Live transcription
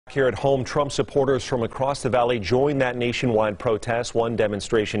Here at home, Trump supporters from across the valley joined that nationwide protest. One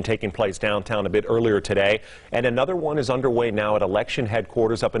demonstration taking place downtown a bit earlier today, and another one is underway now at election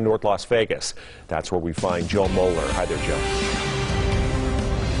headquarters up in North Las Vegas. That's where we find Joe Moeller. Hi there, Joe.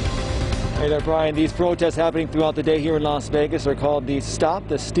 Hey there, Brian. These protests happening throughout the day here in Las Vegas are called the Stop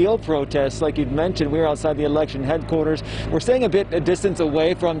the Steal protests. Like you'd mentioned, we're outside the election headquarters. We're staying a distance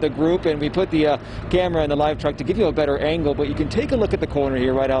away from the group, and we put the camera in the live truck to give you a better angle. But you can take a look at the corner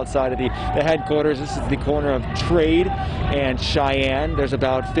here right outside of the headquarters. This is the corner of Trade and Cheyenne. There's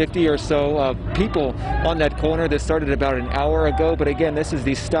about 50 or so people on that corner. This started about an hour ago. But again, this is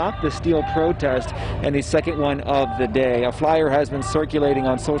the Stop the Steal protest and the second one of the day. A flyer has been circulating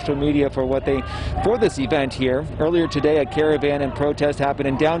on social media for this event here. Earlier today, a caravan and protest happened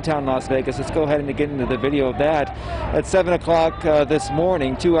in downtown Las Vegas. Let's go ahead and get into the video of that. At 7 o'clock this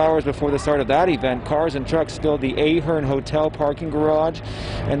morning, 2 hours before the start of that event, cars and trucks filled the Ahern Hotel parking garage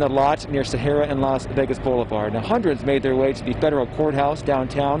and the lot near Sahara and Las Vegas Boulevard. Now, hundreds made their way to the federal courthouse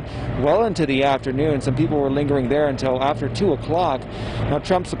downtown well into the afternoon. Some people were lingering there until after 2 o'clock. Now,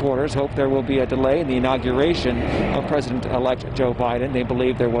 Trump supporters hope there will be a delay in the inauguration of President-elect Joe Biden. They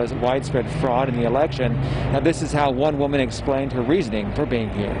believe there was widespread fraud in the election. Now, this is how one woman explained her reasoning for being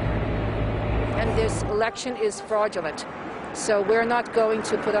here. And this election is fraudulent, so we're not going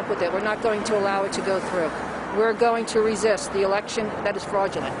to put up with it. We're not going to allow it to go through. We're going to resist the election that is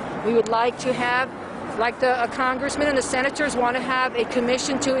fraudulent. We would like to have, like the congressmen and the senators want to have a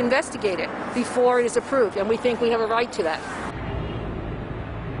commission to investigate it before it is approved, and we think we have a right to that.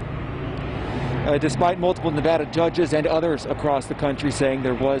 Despite multiple Nevada judges and others across the country saying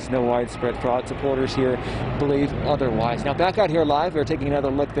there was no widespread fraud, supporters here believe otherwise. Now, back out here live, we're taking another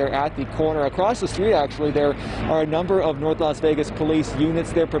look there at the corner. Across the street, actually, there are a number of North Las Vegas police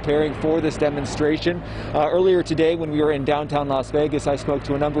units there preparing for this demonstration. Earlier today, when we were in downtown Las Vegas, I spoke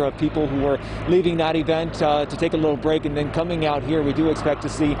to a number of people who were leaving that event to take a little break and then coming out here. We do expect to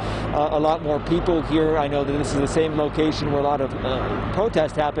see a lot more people here. I know that this is the same location where a lot of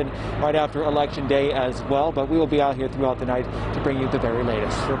protests happen right after Election Day as well, but we will be out here throughout the night to bring you the very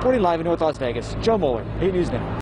latest. Reporting live in North Las Vegas, Joe Moeller, 8 News Now.